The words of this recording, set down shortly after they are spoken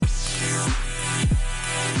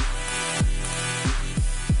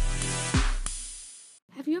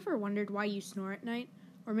ever wondered why you snore at night?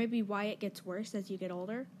 Or maybe why it gets worse as you get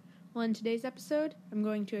older? Well, in today's episode, I'm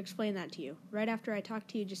going to explain that to you, right after I talk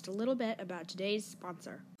to you just a little bit about today's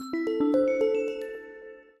sponsor.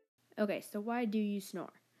 Okay, so why do you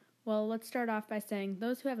snore? Well, let's start off by saying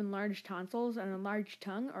those who have enlarged tonsils and a large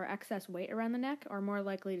tongue or excess weight around the neck are more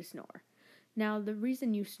likely to snore. Now, the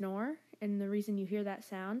reason you snore and the reason you hear that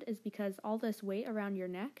sound is because all this weight around your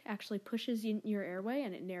neck actually pushes your airway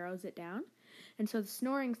and it narrows it down. And so the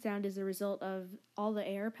snoring sound is a result of all the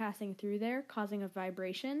air passing through there causing a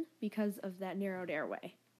vibration because of that narrowed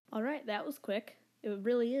airway. All right, that was quick. It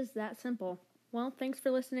really is that simple. Well, thanks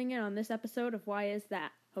for listening in on this episode of Why Is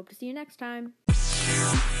That? Hope to see you next time.